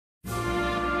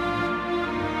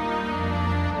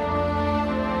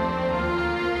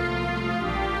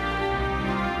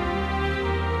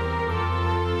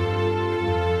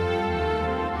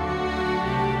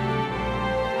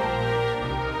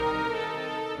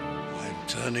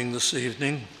Turning this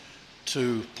evening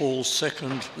to Paul's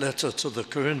second letter to the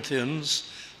Corinthians,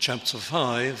 chapter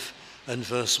 5 and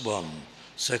verse 1.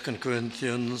 2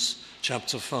 Corinthians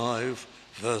chapter 5,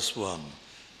 verse 1.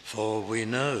 For we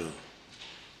know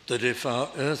that if our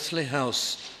earthly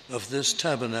house of this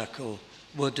tabernacle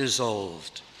were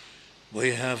dissolved,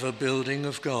 we have a building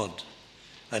of God,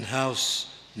 an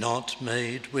house not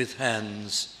made with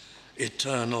hands,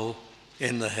 eternal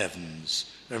in the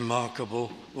heavens.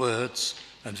 Remarkable words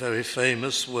and very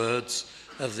famous words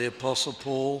of the Apostle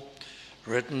Paul,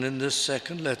 written in this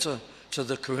second letter to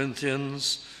the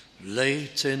Corinthians,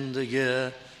 late in the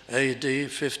year AD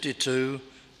 52,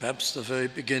 perhaps the very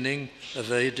beginning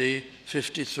of AD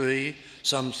 53,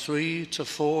 some 3 to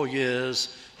 4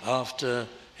 years after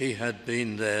he had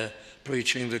been there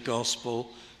preaching the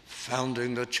gospel,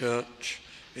 founding the church,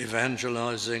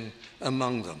 evangelizing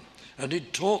among them. And he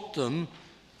taught them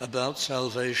about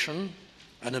salvation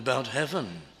and about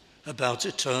heaven, about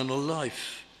eternal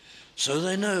life. So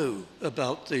they know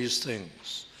about these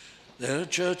things. They're a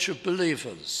church of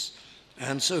believers,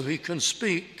 and so he can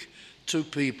speak to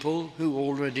people who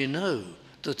already know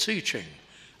the teaching,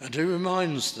 and he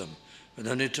reminds them, and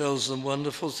then he tells them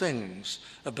wonderful things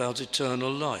about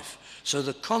eternal life. So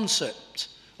the concept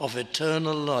of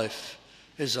eternal life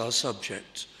is our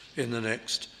subject in the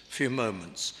next few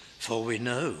moments. For we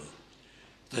know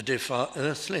that if our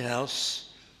earthly house,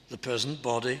 the present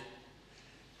body,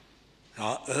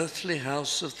 our earthly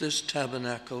house of this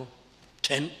tabernacle,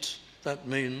 tent, that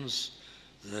means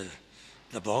the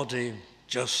body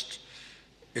just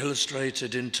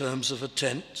illustrated in terms of a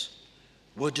tent,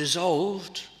 were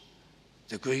dissolved,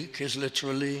 the Greek is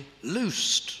literally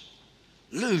loosed,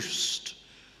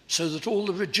 so that all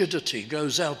the rigidity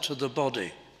goes out to the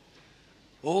body.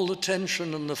 All the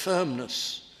tension and the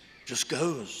firmness just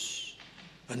goes.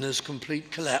 And there's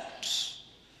complete collapse.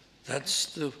 That's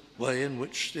the way in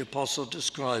which the apostle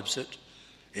describes it.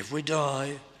 If we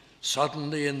die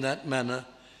suddenly in that manner,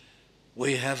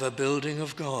 we have a building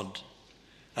of God,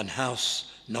 an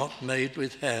house not made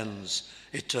with hands,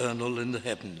 eternal in the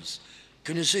heavens.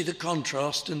 Can you see the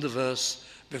contrast in the verse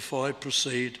before I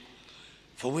proceed?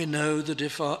 For we know that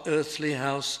if our earthly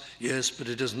house, yes, but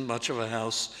it isn't much of a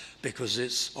house because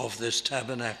it's of this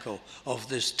tabernacle, of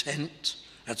this tent.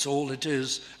 That's all it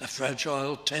is, a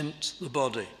fragile tent, the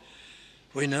body.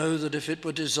 We know that if it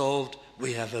were dissolved,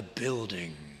 we have a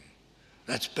building.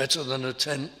 That's better than a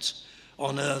tent.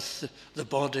 On earth, the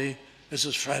body is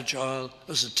as fragile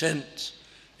as a tent.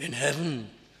 In heaven,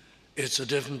 it's a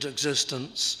different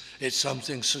existence. It's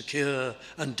something secure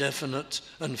and definite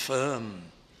and firm.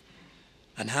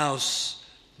 An house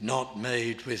not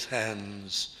made with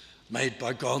hands, made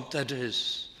by God, that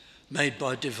is, made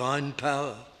by divine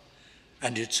power.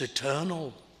 And it's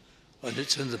eternal, and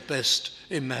it's in the best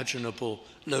imaginable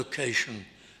location.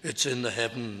 It's in the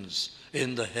heavens,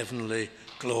 in the heavenly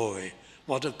glory.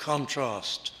 What a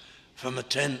contrast from a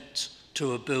tent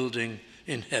to a building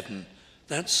in heaven.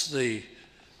 That's the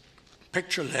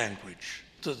picture language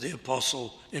that the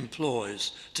apostle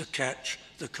employs to catch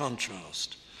the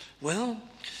contrast. Well,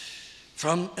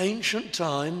 from ancient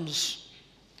times,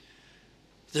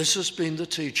 this has been the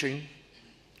teaching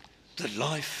that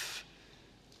life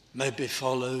may be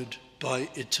followed by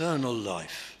eternal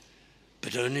life,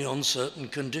 but only on certain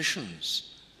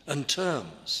conditions and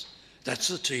terms. That's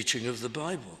the teaching of the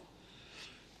Bible.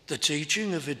 The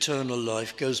teaching of eternal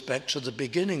life goes back to the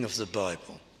beginning of the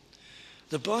Bible.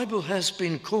 The Bible has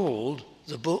been called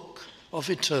the book of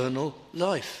eternal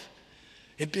life.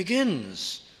 It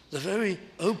begins, the very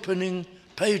opening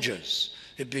pages,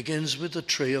 it begins with the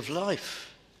tree of life,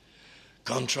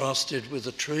 contrasted with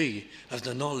the tree of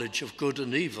the knowledge of good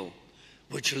and evil,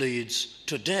 which leads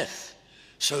to death.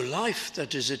 So life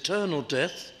that is eternal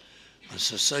death, a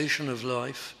cessation of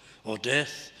life, or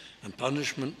death and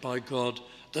punishment by God,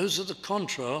 those are the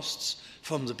contrasts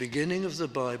from the beginning of the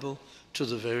Bible to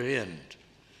the very end.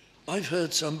 I've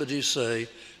heard somebody say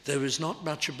there is not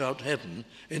much about heaven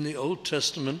in the Old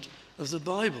Testament of the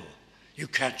Bible. You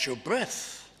catch your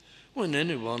breath when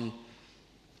anyone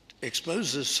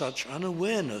exposes such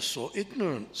unawareness or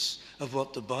ignorance of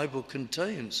what the Bible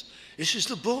contains. This is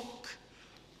the book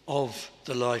of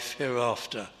the life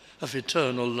hereafter, of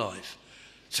eternal life.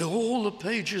 Through all the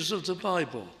pages of the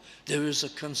Bible, there is a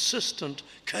consistent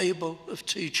cable of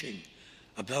teaching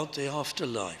about the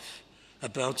afterlife,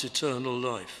 about eternal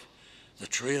life. The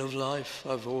tree of life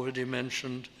I've already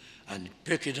mentioned, and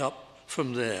pick it up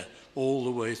from there. all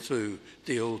the way through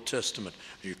the Old Testament.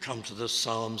 You come to the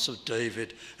Psalms of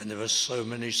David, and there are so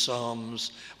many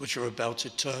Psalms which are about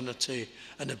eternity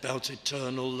and about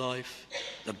eternal life.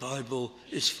 The Bible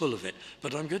is full of it.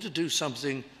 But I'm going to do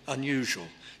something unusual.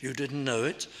 You didn't know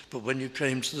it, but when you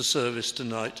came to the service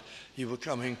tonight, you were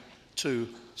coming to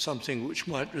something which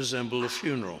might resemble a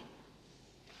funeral.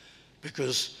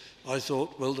 Because I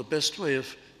thought, well, the best way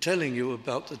of telling you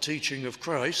about the teaching of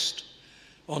Christ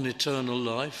on eternal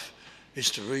life is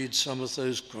to read some of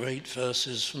those great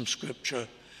verses from Scripture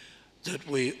that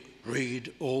we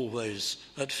read always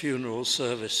at funeral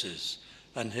services.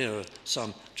 And here are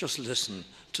some. Just listen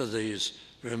to these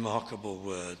remarkable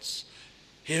words.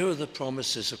 Here are the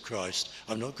promises of Christ.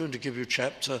 I'm not going to give you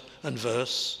chapter and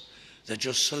verse. They're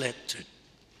just selected.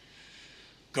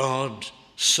 God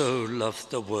so loved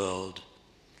the world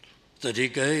that he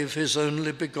gave his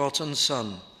only begotten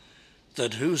Son,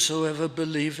 that whosoever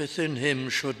believeth in him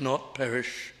should not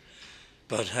perish,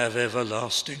 but have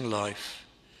everlasting life.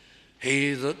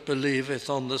 He that believeth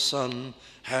on the Son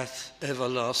hath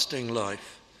everlasting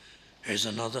life. Here's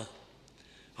another.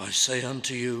 I say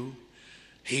unto you,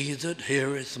 he that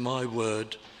heareth my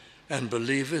word, and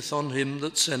believeth on him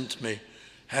that sent me,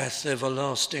 hath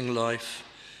everlasting life,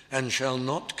 and shall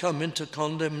not come into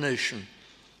condemnation,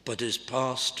 but is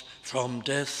passed from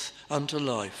death unto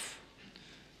life.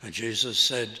 And Jesus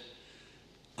said,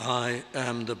 I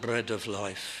am the bread of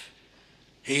life.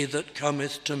 He that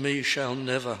cometh to me shall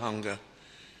never hunger,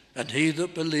 and he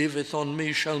that believeth on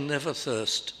me shall never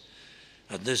thirst.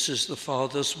 And this is the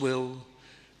Father's will,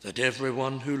 that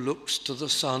everyone who looks to the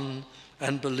Son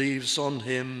and believes on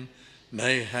him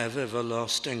may have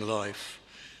everlasting life,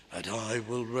 and I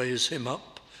will raise him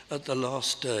up at the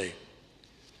last day.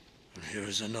 And here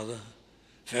is another.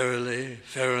 Verily,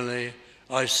 verily,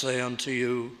 I say unto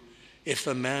you, if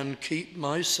a man keep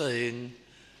my saying,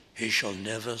 he shall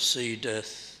never see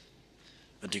death.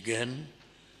 And again,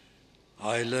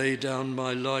 I lay down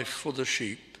my life for the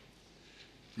sheep.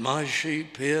 My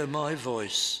sheep hear my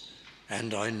voice,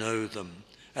 and I know them,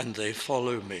 and they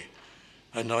follow me.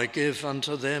 And I give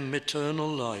unto them eternal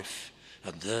life,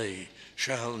 and they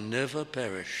shall never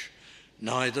perish,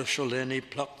 neither shall any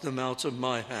pluck them out of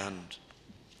my hand.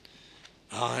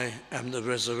 I am the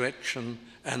resurrection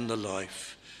and the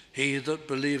life. He that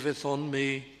believeth on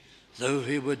me, though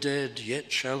he were dead,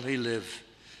 yet shall he live.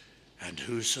 And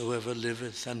whosoever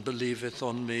liveth and believeth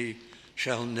on me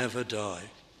shall never die.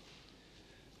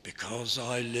 Because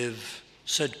I live,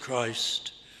 said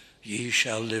Christ, ye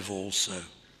shall live also.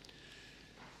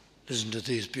 Listen to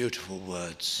these beautiful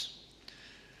words.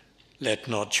 Let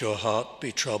not your heart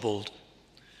be troubled.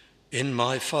 In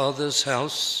my Father's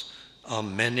house are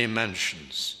many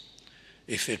mansions.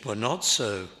 If it were not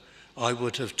so, I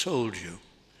would have told you.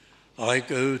 I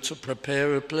go to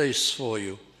prepare a place for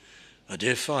you, and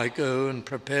if I go and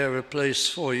prepare a place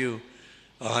for you,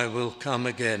 I will come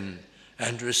again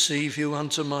and receive you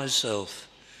unto myself,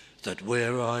 that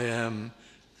where I am,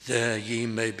 there ye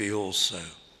may be also.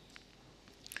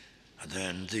 And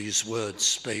then these words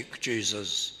spake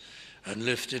Jesus, and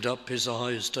lifted up his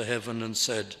eyes to heaven, and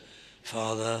said,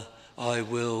 Father, I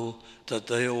will that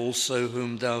they also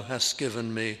whom thou hast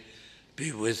given me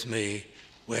be with me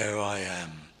where I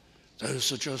am.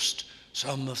 Those are just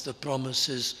some of the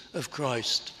promises of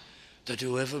Christ, that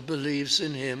whoever believes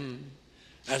in him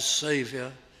as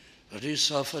Saviour, that he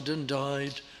suffered and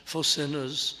died for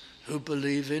sinners who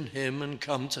believe in him and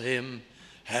come to him,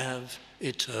 have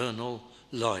eternal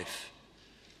life.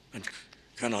 And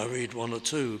can I read one or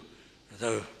two?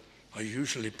 Though I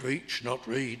usually preach, not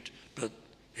read, but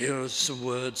here are some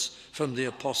words from the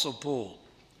Apostle Paul.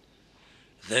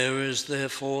 There is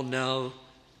therefore now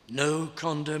no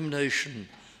condemnation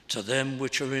to them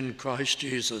which are in Christ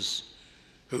Jesus,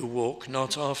 who walk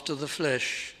not after the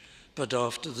flesh, but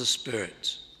after the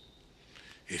Spirit.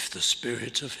 If the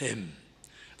Spirit of him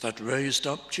that raised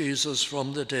up Jesus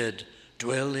from the dead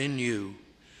dwell in you,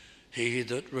 he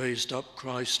that raised up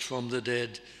Christ from the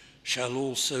dead shall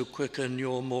also quicken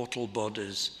your mortal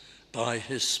bodies by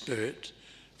his Spirit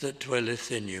that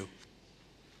dwelleth in you.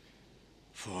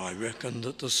 For I reckon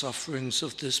that the sufferings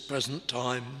of this present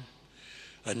time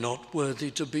are not worthy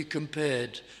to be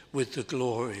compared with the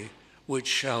glory which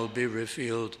shall be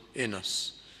revealed in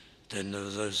us. Then there are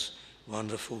those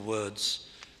wonderful words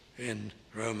in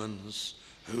Romans,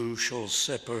 who shall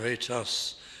separate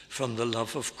us from the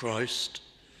love of Christ?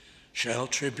 Shall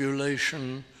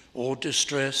tribulation or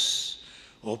distress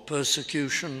or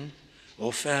persecution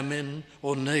or famine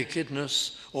or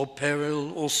nakedness or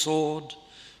peril or sword?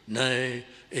 Nay,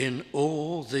 in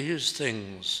all these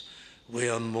things we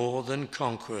are more than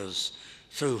conquerors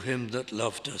through him that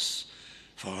loved us.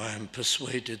 For I am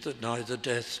persuaded that neither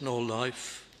death nor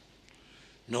life,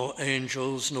 nor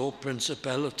angels, nor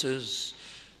principalities,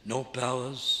 nor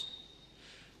powers,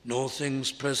 nor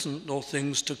things present, nor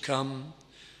things to come,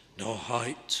 nor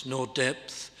height, nor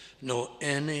depth, nor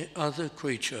any other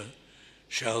creature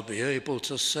shall be able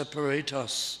to separate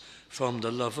us from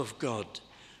the love of God,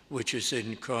 which is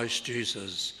in Christ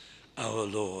Jesus our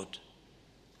Lord.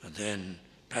 And then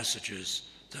passages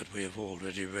that we have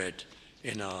already read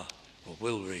or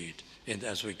will read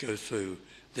as we go through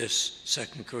this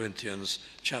 2 Corinthians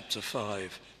chapter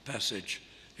 5 passage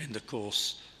in the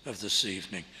course of this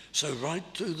evening. So right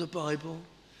through the Bible,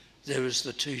 there is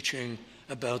the teaching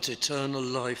about eternal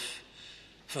life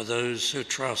for those who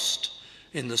trust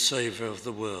in the Saviour of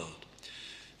the world.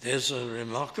 There's a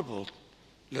remarkable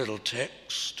little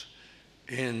text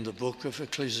in the book of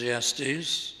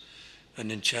Ecclesiastes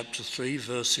and in chapter 3,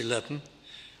 verse 11,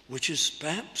 which is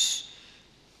perhaps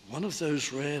one of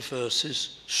those rare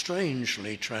verses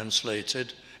strangely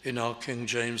translated in our King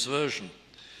James Version,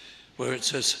 where it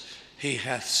says, "He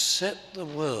hath set the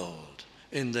world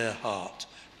in their heart."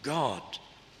 God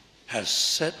has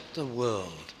set the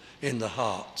world in the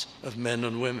heart of men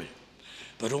and women.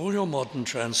 But all your modern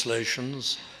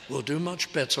translations will do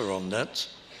much better on that,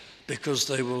 because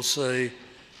they will say,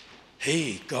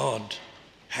 He, God,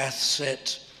 hath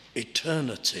set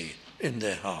eternity in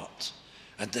their heart.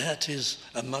 And that is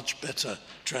a much better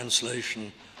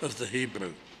translation of the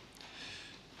Hebrew.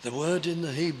 The word in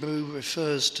the Hebrew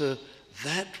refers to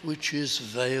that which is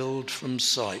veiled from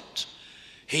sight.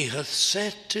 He hath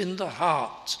set in the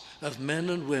heart of men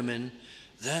and women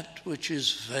that which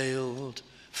is veiled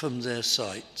from their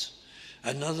sight.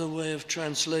 Another way of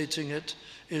translating it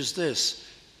is this: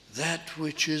 that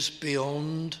which is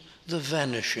beyond the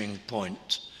vanishing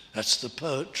point. That's the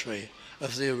poetry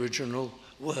of the original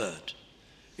word.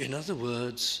 In other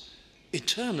words,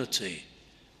 eternity.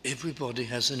 Everybody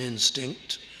has an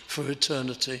instinct for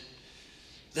eternity.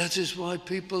 That is why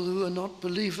people who are not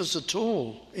believers at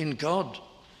all in God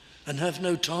and have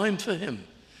no time for him,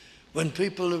 when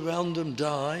people around them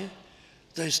die,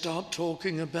 they start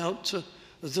talking about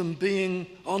them being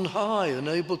on high and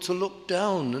able to look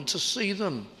down and to see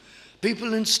them.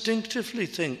 People instinctively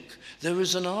think there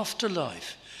is an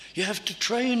afterlife. You have to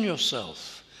train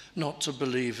yourself not to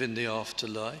believe in the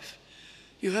afterlife.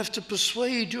 You have to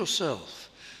persuade yourself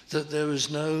that there is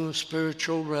no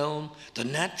spiritual realm. The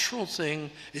natural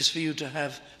thing is for you to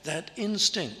have that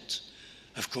instinct.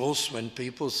 Of course, when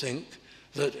people think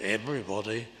that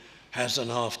everybody has an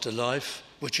afterlife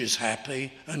which is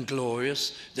happy and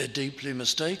glorious, they're deeply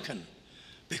mistaken,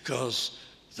 because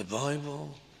the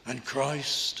Bible and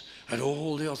Christ and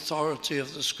all the authority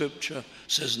of the Scripture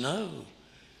says no.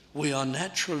 We are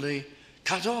naturally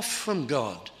cut off from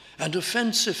God and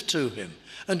offensive to him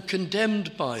and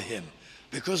condemned by him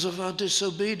because of our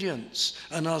disobedience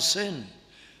and our sin.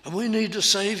 And we need a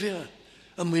Saviour,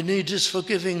 and we need his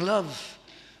forgiving love.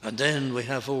 And then we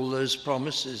have all those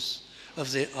promises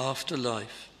of the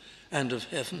afterlife and of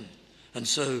heaven. And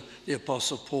so the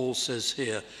Apostle Paul says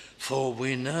here, "For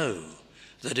we know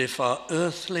that if our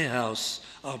earthly house,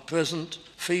 our present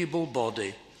feeble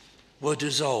body, were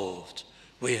dissolved,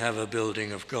 we have a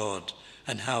building of God,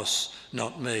 an house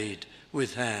not made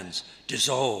with hands."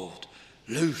 Dissolved,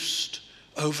 loosed,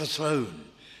 overthrown.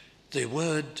 The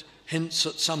word hints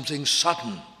at something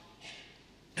sudden.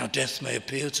 Now, death may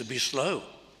appear to be slow.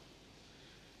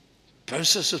 The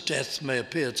process of death may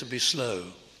appear to be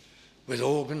slow, with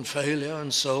organ failure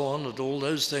and so on and all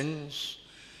those things.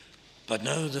 But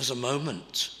no, there's a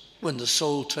moment when the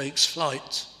soul takes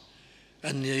flight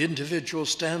and the individual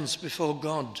stands before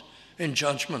God in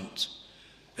judgment.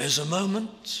 There's a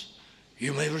moment.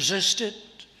 You may resist it.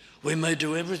 We may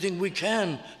do everything we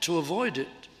can to avoid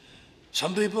it.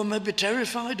 Some people may be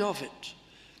terrified of it.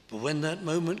 But when that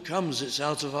moment comes, it's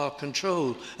out of our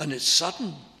control and it's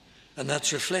sudden. And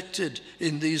that's reflected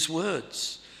in these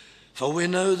words. For we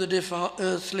know that if our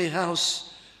earthly house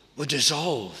were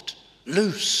dissolved,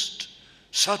 loosed,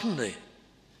 suddenly,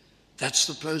 that's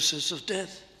the process of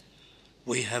death.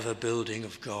 We have a building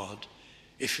of God.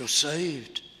 If you're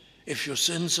saved, if your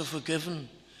sins are forgiven,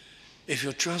 if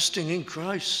you're trusting in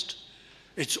Christ,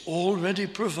 it's already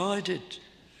provided.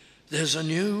 There's a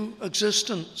new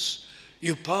existence.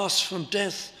 You pass from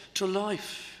death to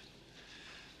life.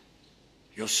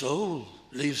 Your soul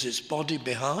leaves its body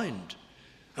behind,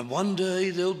 and one day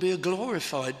there'll be a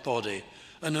glorified body,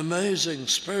 an amazing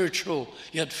spiritual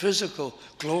yet physical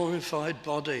glorified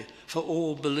body for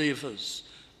all believers.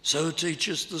 So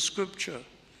teaches the Scripture.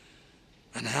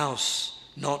 An house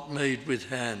not made with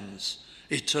hands,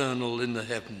 eternal in the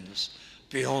heavens.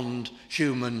 beyond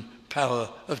human power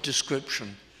of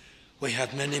description. We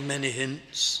have many, many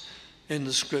hints in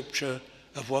the scripture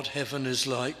of what heaven is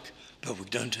like, but we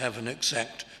don't have an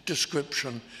exact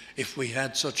description. If we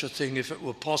had such a thing, if it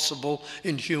were possible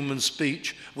in human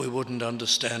speech, we wouldn't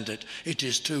understand it. It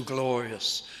is too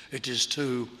glorious. It is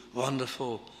too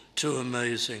wonderful, too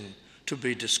amazing to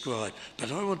be described.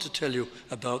 But I want to tell you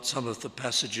about some of the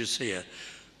passages here.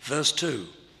 Verse 2,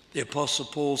 the Apostle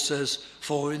Paul says,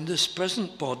 "For in this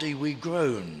present body we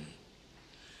groan."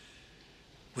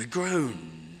 We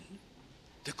groan.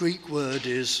 The Greek word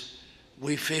is,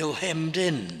 we feel hemmed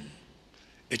in.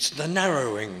 It's the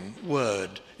narrowing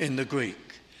word in the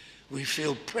Greek. We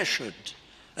feel pressured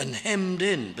and hemmed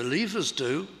in. Believers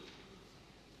do.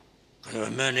 There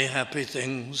are many happy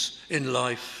things in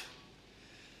life.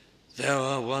 There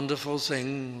are wonderful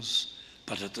things,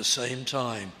 but at the same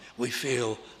time, we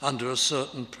feel under a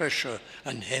certain pressure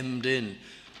and hemmed in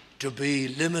to be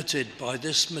limited by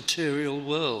this material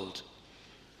world.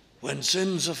 When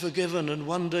sins are forgiven and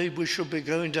one day we shall be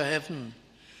going to heaven,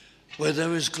 where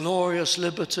there is glorious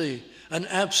liberty and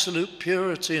absolute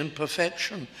purity and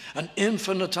perfection and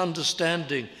infinite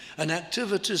understanding and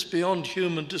activities beyond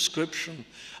human description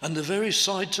and the very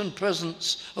sight and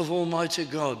presence of Almighty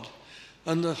God.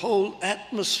 And the whole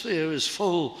atmosphere is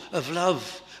full of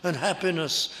love and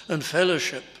happiness and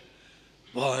fellowship.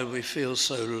 Why we feel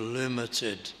so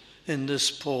limited in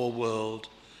this poor world,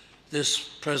 this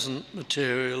present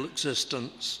material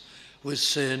existence, with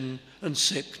sin and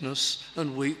sickness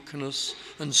and weakness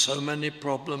and so many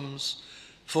problems.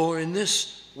 For in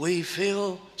this we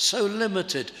feel so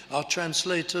limited. Our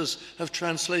translators have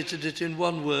translated it in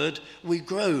one word, we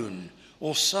groan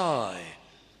or sigh.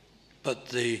 But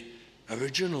the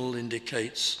original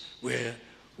indicates where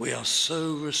we are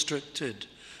so restricted,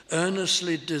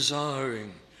 earnestly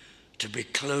desiring to be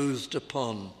clothed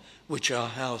upon which our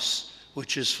house,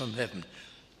 which is from heaven.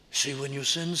 See, when your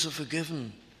sins are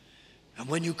forgiven, and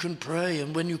when you can pray,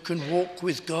 and when you can walk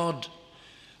with God,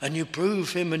 and you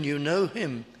prove him and you know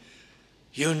him,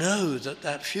 you know that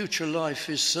that future life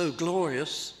is so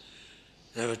glorious.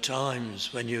 There are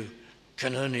times when you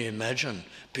can only imagine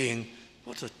being,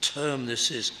 what a term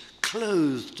this is,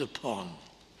 clothed upon.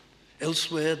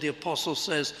 Elsewhere the apostle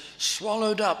says,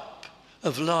 swallowed up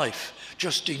of life,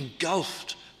 just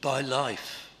engulfed by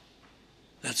life.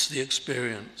 That's the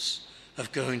experience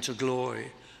of going to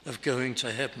glory, of going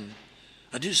to heaven.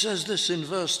 And he says this in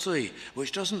verse 3,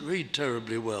 which doesn't read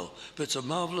terribly well, but it's a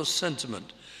marvelous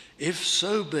sentiment. If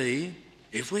so be,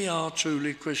 if we are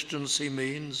truly Christians, he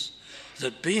means,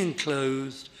 that being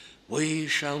clothed, we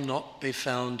shall not be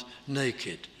found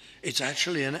naked. It's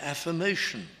actually an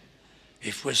affirmation.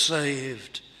 If we're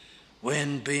saved,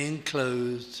 when being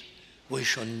clothed, we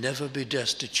shall never be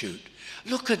destitute.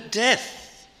 Look at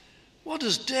death. What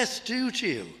does death do to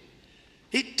you?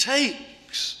 It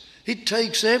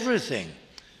takes everything.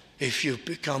 If you've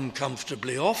become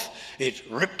comfortably off, it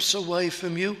rips away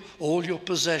from you all your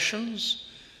possessions.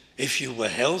 If you were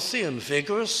healthy and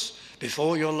vigorous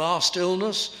before your last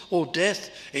illness or death,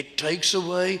 it takes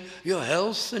away your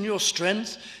health and your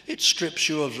strength. It strips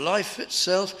you of life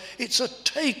itself. It's a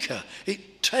taker.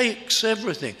 It takes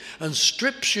everything and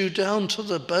strips you down to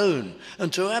the bone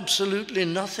and to absolutely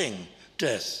nothing,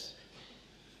 death.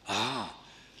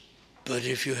 But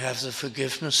if you have the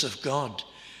forgiveness of God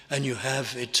and you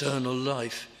have eternal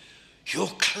life, you're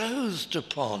clothed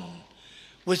upon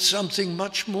with something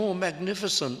much more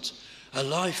magnificent, a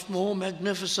life more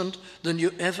magnificent than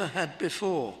you ever had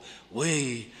before.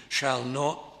 We shall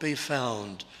not be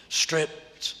found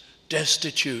stripped,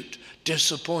 destitute,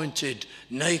 disappointed,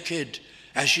 naked.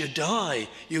 As you die,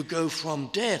 you go from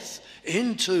death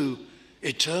into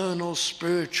eternal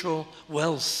spiritual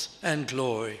wealth and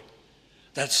glory.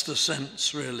 That's the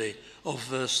sense, really, of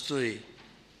verse 3.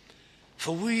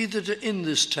 For we that are in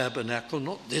this tabernacle,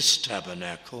 not this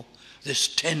tabernacle,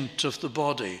 this tent of the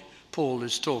body Paul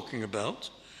is talking about,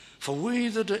 for we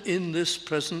that are in this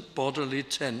present bodily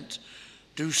tent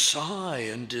do sigh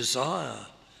and desire,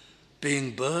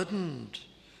 being burdened,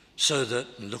 so that,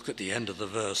 and look at the end of the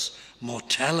verse,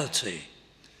 mortality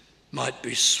might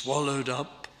be swallowed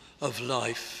up of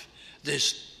life.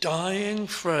 This dying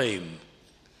frame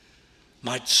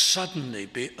might suddenly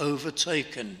be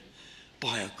overtaken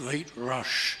by a great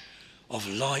rush of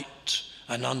light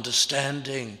and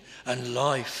understanding and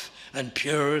life and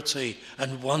purity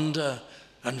and wonder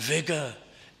and vigor,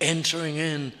 entering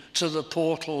in to the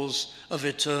portals of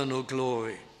eternal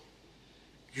glory.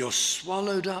 You're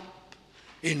swallowed up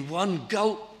in one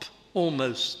gulp,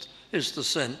 almost, is the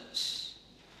sense.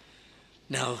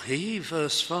 Now he,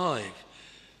 verse 5,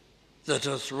 that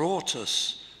hath wrought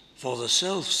us For the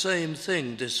self-same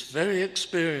thing, this very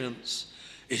experience,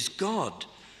 is God,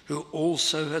 who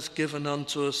also hath given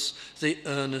unto us the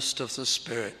earnest of the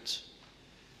Spirit.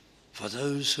 For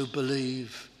those who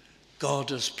believe, God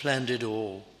has planned it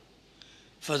all.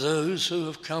 For those who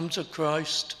have come to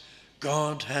Christ,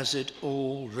 God has it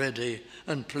all ready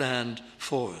and planned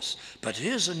for us. But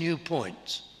here's a new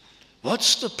point.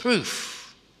 What's the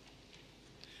proof?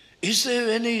 Is there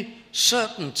any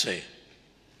certainty?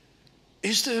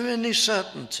 Is there any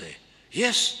certainty?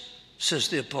 Yes, says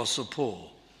the Apostle Paul.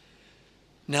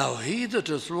 Now he that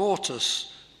hath wrought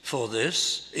us for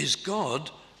this is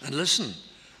God, and listen,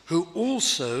 who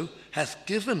also hath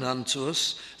given unto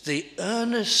us the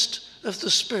earnest of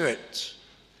the Spirit.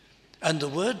 And the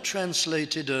word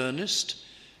translated earnest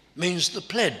means the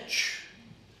pledge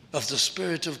of the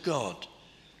Spirit of God.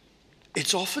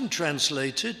 It's often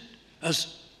translated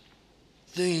as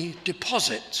the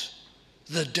deposit,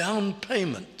 the down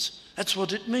payment. That's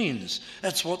what it means.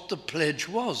 That's what the pledge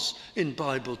was in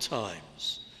Bible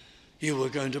times. You were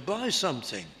going to buy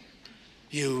something.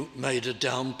 You made a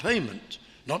down payment,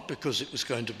 not because it was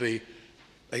going to be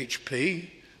HP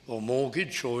or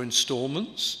mortgage or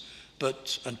installments,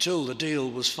 but until the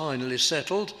deal was finally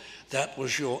settled, that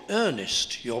was your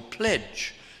earnest, your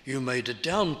pledge. You made a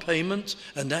down payment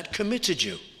and that committed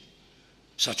you.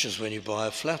 Such as when you buy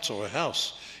a flat or a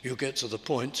house, you get to the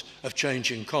point of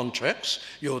changing contracts,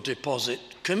 your deposit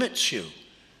commits you.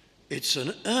 It's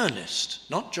an earnest,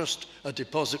 not just a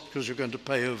deposit because you're going to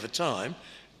pay over time.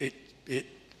 It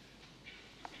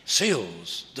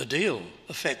seals the deal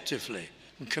effectively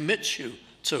and commits you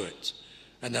to it.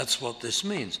 And that's what this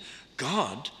means.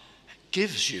 God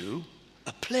gives you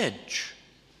a pledge,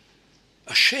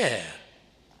 a share,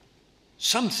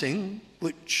 something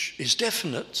which is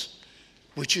definite,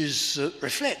 which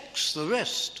reflects the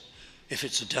rest. If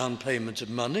it's a down payment of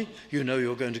money, you know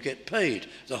you're going to get paid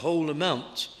the whole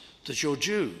amount that you're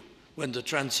due when the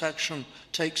transaction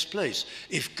takes place.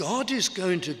 If God is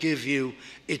going to give you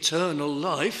eternal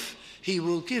life, he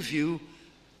will give you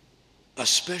a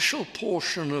special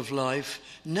portion of life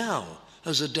now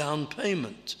as a down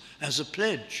payment, as a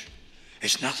pledge.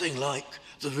 It's nothing like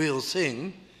the real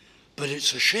thing, but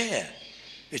it's a share.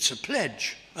 It's a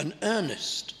pledge, an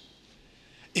earnest.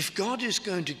 If God is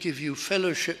going to give you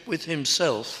fellowship with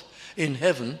himself in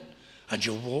heaven, and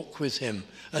you'll walk with him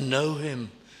and know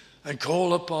him and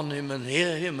call upon him and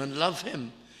hear him and love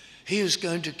him, he is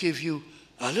going to give you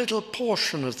a little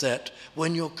portion of that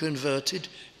when you're converted,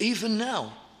 even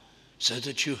now, so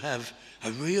that you have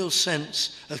a real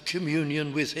sense of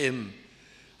communion with him.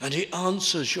 And he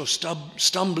answers your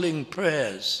stumbling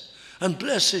prayers and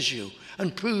blesses you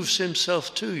and proves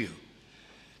himself to you.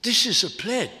 This is a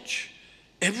pledge.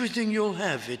 Everything you'll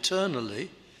have eternally,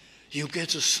 you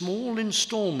get a small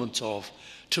installment of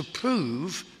to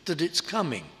prove that it's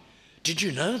coming. Did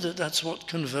you know that that's what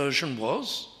conversion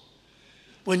was?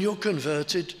 When you're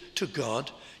converted to God,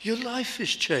 your life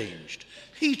is changed.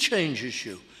 He changes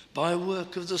you by a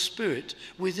work of the Spirit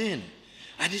within.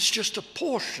 And it's just a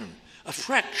portion, a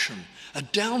fraction, a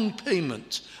down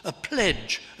payment, a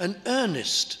pledge, an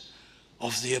earnest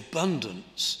of the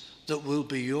abundance that will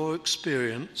be your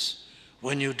experience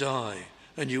when you die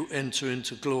and you enter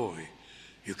into glory.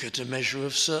 You get a measure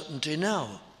of certainty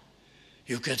now.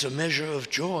 You get a measure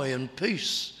of joy and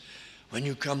peace when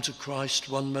you come to Christ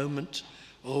one moment.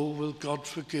 Oh, will God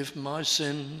forgive my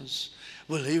sins?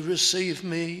 Will he receive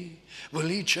me? Will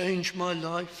he change my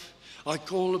life? I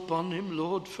call upon him,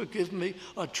 Lord, forgive me.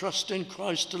 I trust in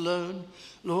Christ alone.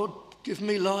 Lord, give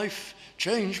me life,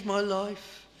 change my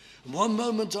life. And one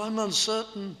moment I'm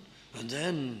uncertain, and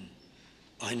then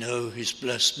I know he's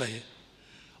blessed me.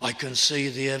 I can see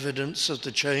the evidence of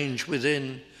the change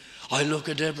within. I look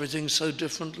at everything so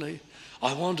differently.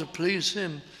 I want to please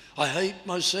him. I hate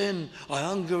my sin. I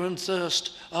hunger and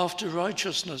thirst after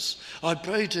righteousness. I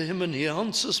pray to him and he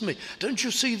answers me. Don't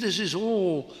you see, this is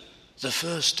all the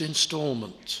first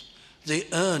installment, the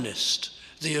earnest,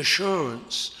 the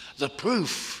assurance, the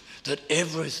proof that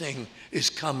everything is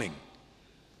coming.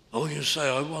 Oh, you say,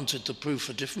 I wanted the proof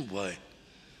a different way.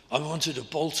 I wanted a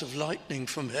bolt of lightning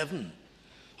from heaven.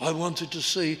 I wanted to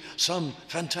see some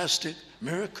fantastic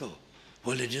miracle.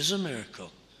 Well, it is a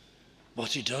miracle.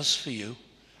 What he does for you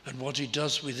and what he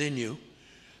does within you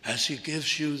as he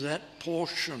gives you that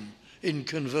portion in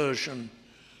conversion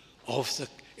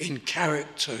in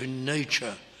character, in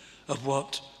nature of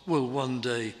what will one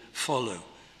day follow.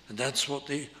 And that's what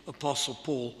the Apostle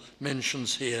Paul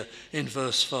mentions here in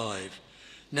verse 5.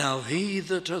 Now he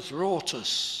that hath wrought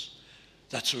us,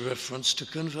 that's a reference to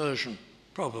conversion,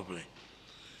 probably,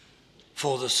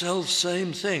 for the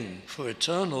self-same thing, for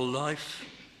eternal life,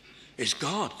 is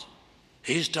God.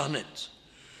 He's done it.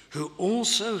 Who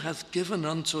also hath given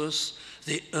unto us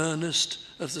the earnest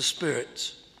of the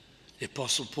Spirit. The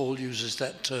Apostle Paul uses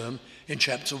that term in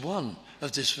chapter 1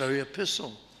 of this very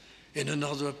epistle. In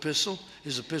another epistle,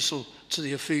 his epistle to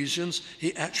the Ephesians,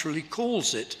 he actually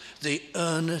calls it the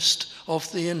earnest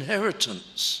of the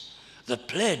inheritance, the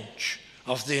pledge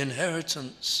of the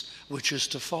inheritance which is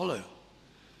to follow.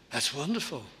 That's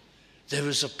wonderful. There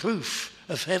is a proof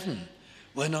of heaven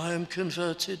when I am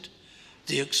converted.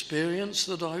 The experience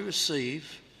that I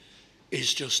receive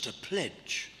is just a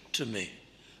pledge to me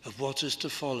of what is to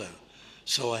follow.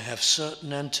 So I have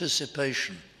certain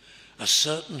anticipation, a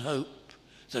certain hope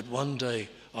that one day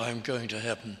I am going to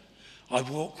heaven. I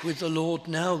walk with the Lord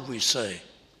now, we say.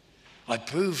 I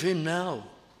prove him now.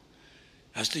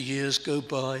 As the years go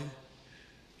by,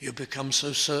 you become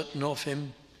so certain of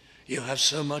him. You have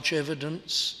so much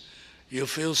evidence. You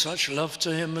feel such love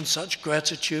to him and such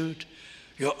gratitude.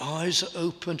 Your eyes are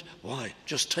opened. Why?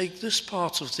 Just take this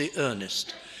part of the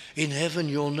earnest. In heaven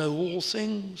you'll know all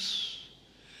things.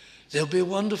 There'll be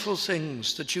wonderful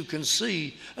things that you can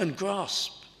see and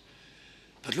grasp.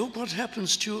 But look what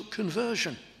happens to you at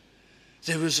conversion.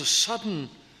 There is a sudden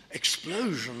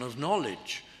explosion of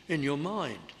knowledge in your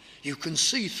mind. You can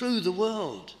see through the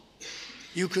world.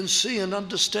 You can see and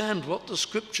understand what the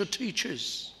Scripture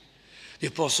teaches. The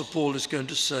Apostle Paul is going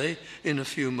to say in a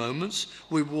few moments,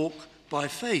 we walk by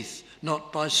faith,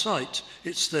 not by sight.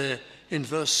 It's there in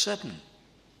verse 7.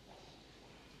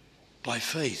 By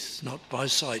faith, not by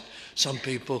sight. Some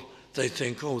people, they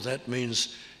think, oh, that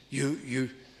means you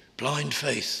blind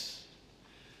faith.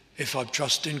 If I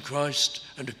trust in Christ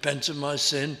and repent of my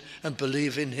sin and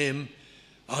believe in him,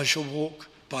 I shall walk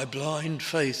by blind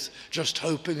faith, just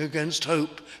hoping against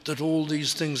hope that all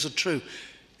these things are true.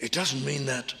 It doesn't mean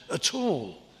that at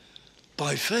all.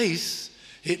 By faith,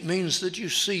 it means that you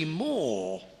see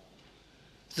more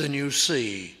than you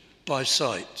see by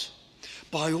sight.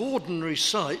 By ordinary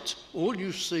sight, all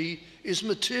you see is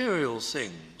material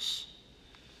things.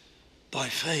 By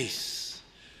faith,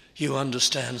 you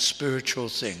understand spiritual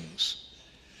things.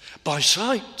 By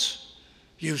sight,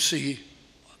 you see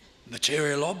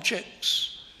material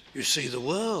objects. You see the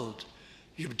world.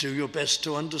 You do your best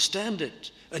to understand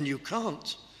it, and you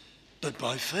can't. But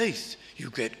by faith, you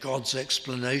get God's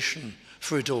explanation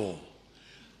for it all.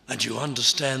 And you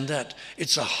understand that.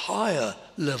 It's a higher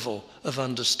level of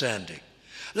understanding.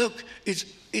 Look,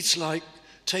 it's like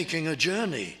taking a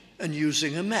journey and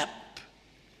using a map.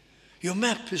 Your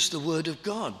map is the Word of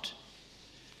God.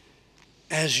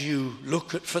 As you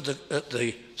look at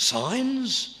the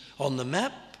signs on the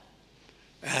map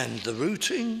and the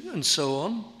routing and so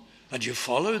on, and you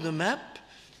follow the map,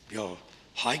 you're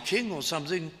hiking or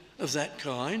something of that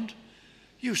kind,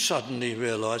 you suddenly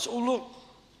realize, oh look,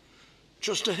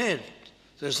 just ahead,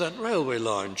 there's that railway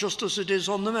line, just as it is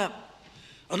on the map.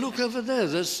 And look over there,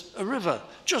 there's a river,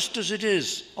 just as it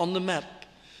is on the map.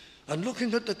 And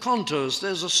looking at the contours,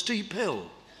 there's a steep hill.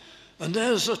 And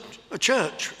there's a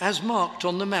church, as marked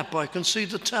on the map. I can see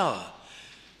the tower.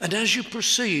 And as you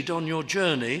proceed on your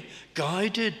journey,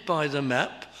 guided by the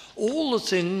map, all the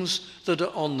things that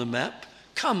are on the map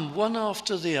come one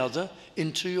after the other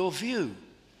into your view.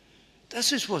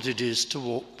 That is what it is to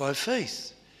walk by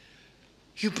faith.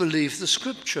 You believe the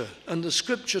Scripture, and the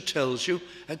Scripture tells you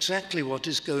exactly what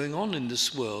is going on in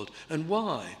this world and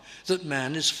why. That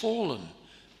man is fallen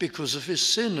because of his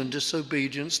sin and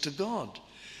disobedience to God.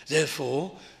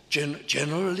 Therefore,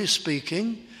 generally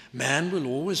speaking, man will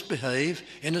always behave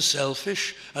in a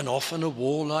selfish and often a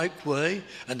warlike way,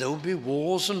 and there will be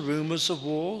wars and rumors of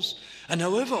wars. And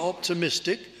however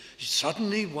optimistic,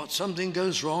 suddenly something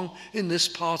goes wrong in this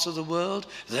part of the world,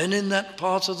 then in that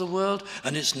part of the world,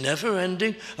 and it's never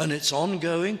ending and it's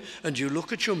ongoing. And you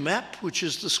look at your map, which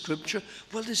is the Scripture.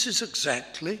 Well, this is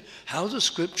exactly how the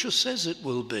Scripture says it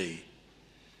will be.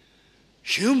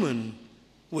 Human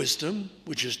wisdom,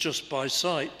 which is just by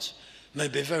sight, may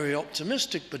be very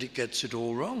optimistic, but it gets it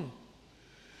all wrong.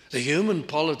 The human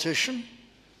politician,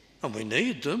 and we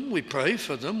need them, we pray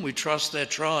for them, we trust they're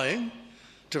trying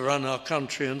to run our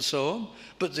country and so on,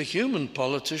 but the human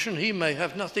politician, he may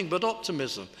have nothing but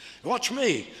optimism. Watch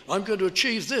me, I'm going to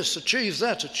achieve this, achieve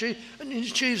that, and he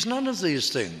achieves none of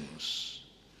these things.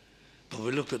 But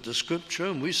we look at the Scripture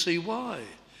and we see why.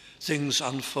 Things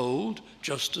unfold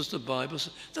just as the Bible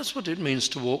says. That's what it means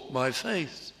to walk by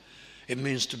faith. It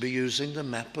means to be using the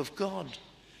map of God.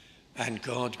 And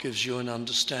God gives you an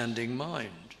understanding mind.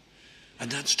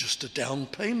 And that's just a down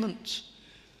payment.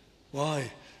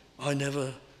 Why? I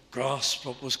never grasp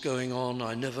what was going on.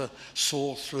 I never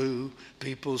saw through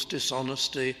people's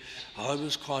dishonesty. I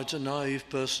was quite a naive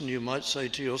person, you might say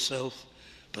to yourself.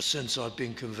 But since I've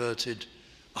been converted,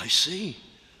 I see.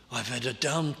 I've had a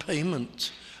down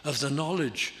payment of the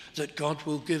knowledge that God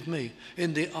will give me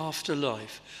in the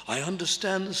afterlife. I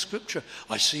understand the scripture.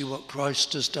 I see what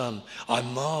Christ has done. I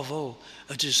marvel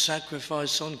at his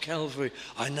sacrifice on Calvary.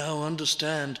 I now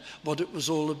understand what it was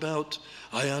all about.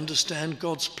 I understand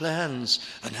God's plans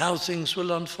and how things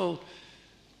will unfold.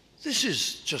 This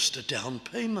is just a down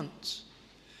payment.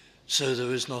 So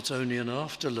there is not only an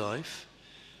afterlife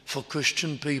for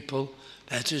Christian people,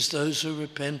 that is those who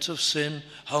repent of sin,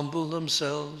 humble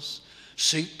themselves,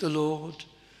 seek the Lord,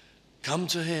 come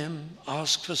to him,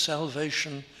 ask for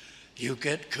salvation. You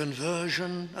get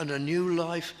conversion and a new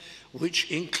life,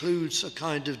 which includes a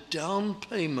kind of down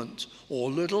payment or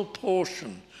little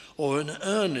portion or an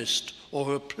earnest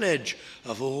or a pledge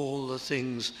of all the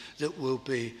things that will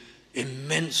be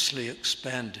immensely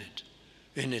expanded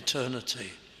in eternity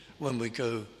when we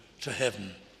go to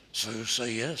heaven. So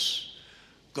say yes,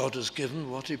 God has given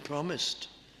what he promised.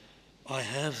 I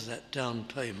have that down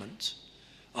payment.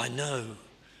 I know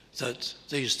that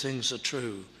these things are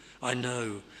true. I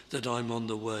know that I'm on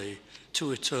the way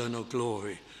to eternal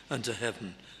glory and to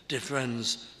heaven. Dear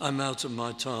friends, I'm out of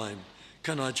my time.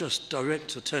 Can I just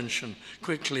direct attention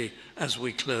quickly as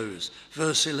we close?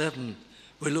 Verse 11,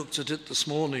 we looked at it this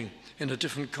morning in a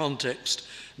different context.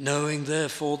 Knowing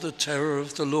therefore the terror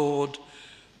of the Lord,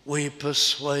 we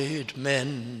persuade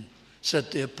men,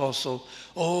 said the apostle.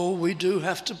 Oh, we do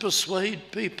have to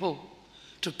persuade people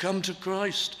to come to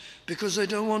Christ because they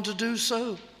don't want to do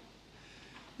so.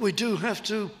 We do have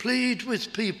to plead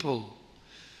with people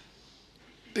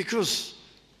because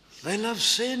they love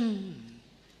sin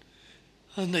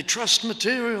and they trust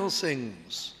material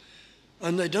things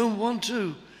and they don't want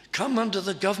to come under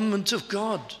the government of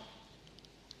God.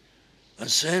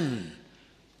 And sin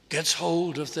gets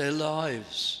hold of their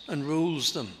lives and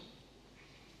rules them.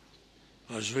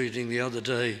 I was reading the other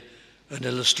day an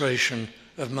illustration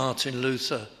of Martin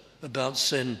Luther about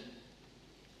sin.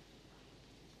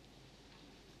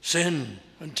 Sin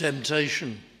and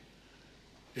temptation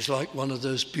is like one of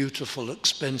those beautiful,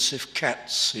 expensive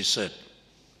cats, he said.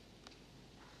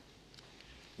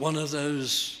 One of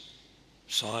those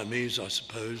Siamese, I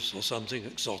suppose, or something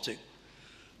exotic,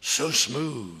 so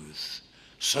smooth,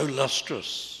 so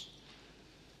lustrous.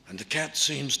 And the cat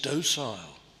seems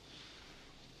docile.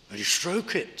 And you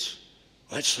stroke it.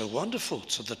 Oh, it's so wonderful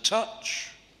to the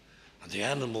touch. And the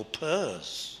animal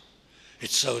purrs.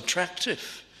 It's so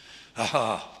attractive.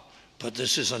 Aha, but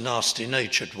this is a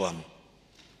nasty-natured one.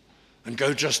 And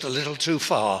go just a little too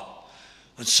far,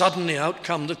 and suddenly out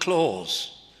come the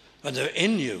claws. And they're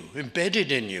in you,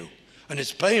 embedded in you. And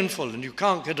it's painful, and you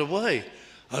can't get away.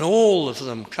 And all of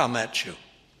them come at you.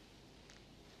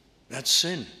 That's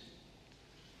sin.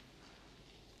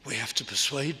 We have to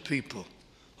persuade people.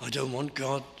 I don't want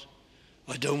God.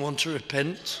 I don't want to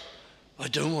repent. I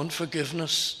don't want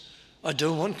forgiveness. I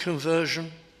don't want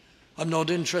conversion. I'm not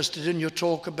interested in your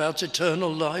talk about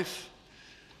eternal life.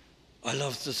 I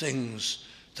love the things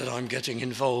that I'm getting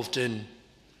involved in.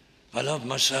 I love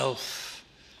myself.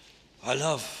 I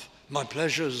love my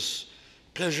pleasures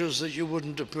that you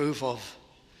wouldn't approve of.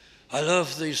 I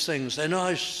love these things. They're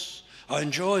nice. I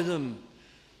enjoy them.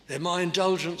 They're my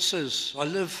indulgences. I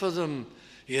live for them.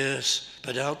 Yes,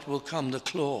 but out will come the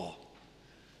claw.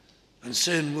 And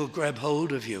sin will grab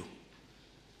hold of you.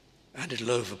 And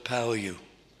it'll overpower you.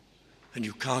 And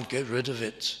you can't get rid of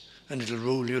it. And it'll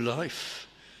rule your life.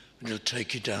 And it'll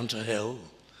take you down to hell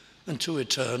and to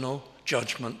eternal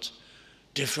judgment.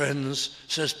 Dear friends,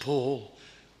 says Paul,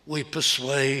 we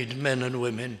persuade men and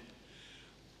women.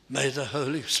 May the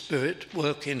Holy Spirit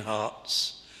work in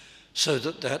hearts so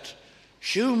that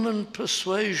human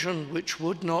persuasion which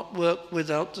would not work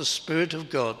without the Spirit of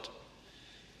God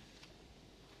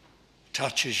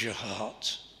touches your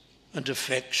heart and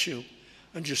affects you,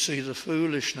 and you see the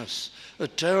foolishness, the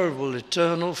terrible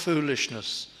eternal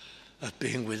foolishness of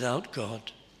being without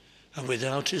God and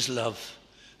without his love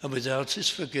and without his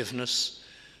forgiveness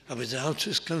and without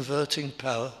his converting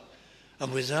power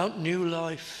and without new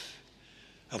life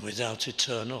and without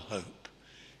eternal hope.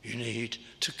 You need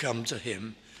to come to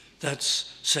him.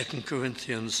 That's 2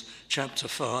 Corinthians chapter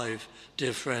 5,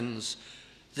 dear friends.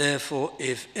 Therefore,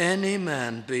 if any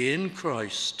man be in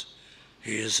Christ,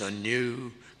 he is a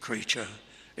new creature.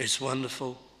 It's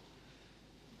wonderful.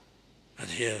 And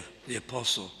here the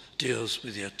apostle deals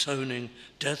with the atoning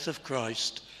death of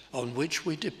Christ, on which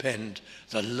we depend,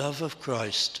 the love of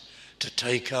Christ to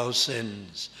take our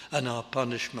sins and our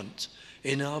punishment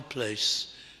in our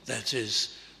place. That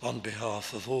is on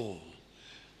behalf of all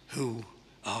who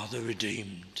are the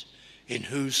redeemed, in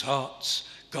whose hearts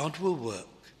God will work,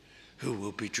 who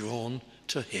will be drawn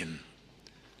to him.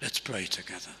 Let's pray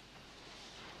together.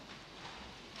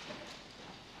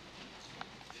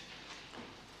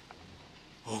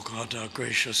 O God, our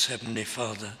gracious Heavenly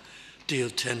Father, deal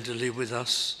tenderly with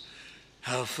us.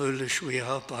 How foolish we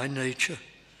are by nature.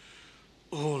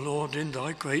 O Lord, in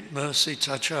thy great mercy,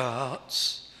 touch our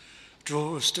hearts.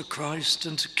 Draw us to Christ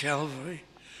and to Calvary.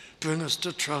 Bring us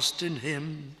to trust in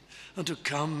him and to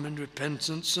come in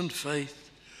repentance and faith.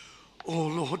 O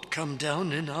Lord, come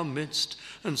down in our midst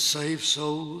and save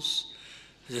souls,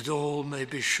 that all may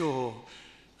be sure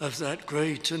of that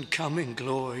great and coming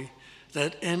glory,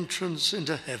 that entrance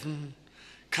into heaven,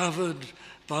 covered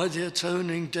by the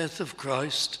atoning death of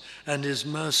Christ and his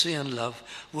mercy and love.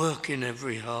 Work in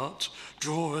every heart.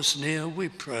 Draw us near, we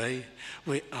pray.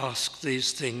 We ask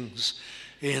these things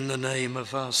in the name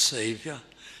of our Saviour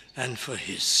and for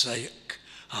his sake.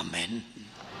 Amen.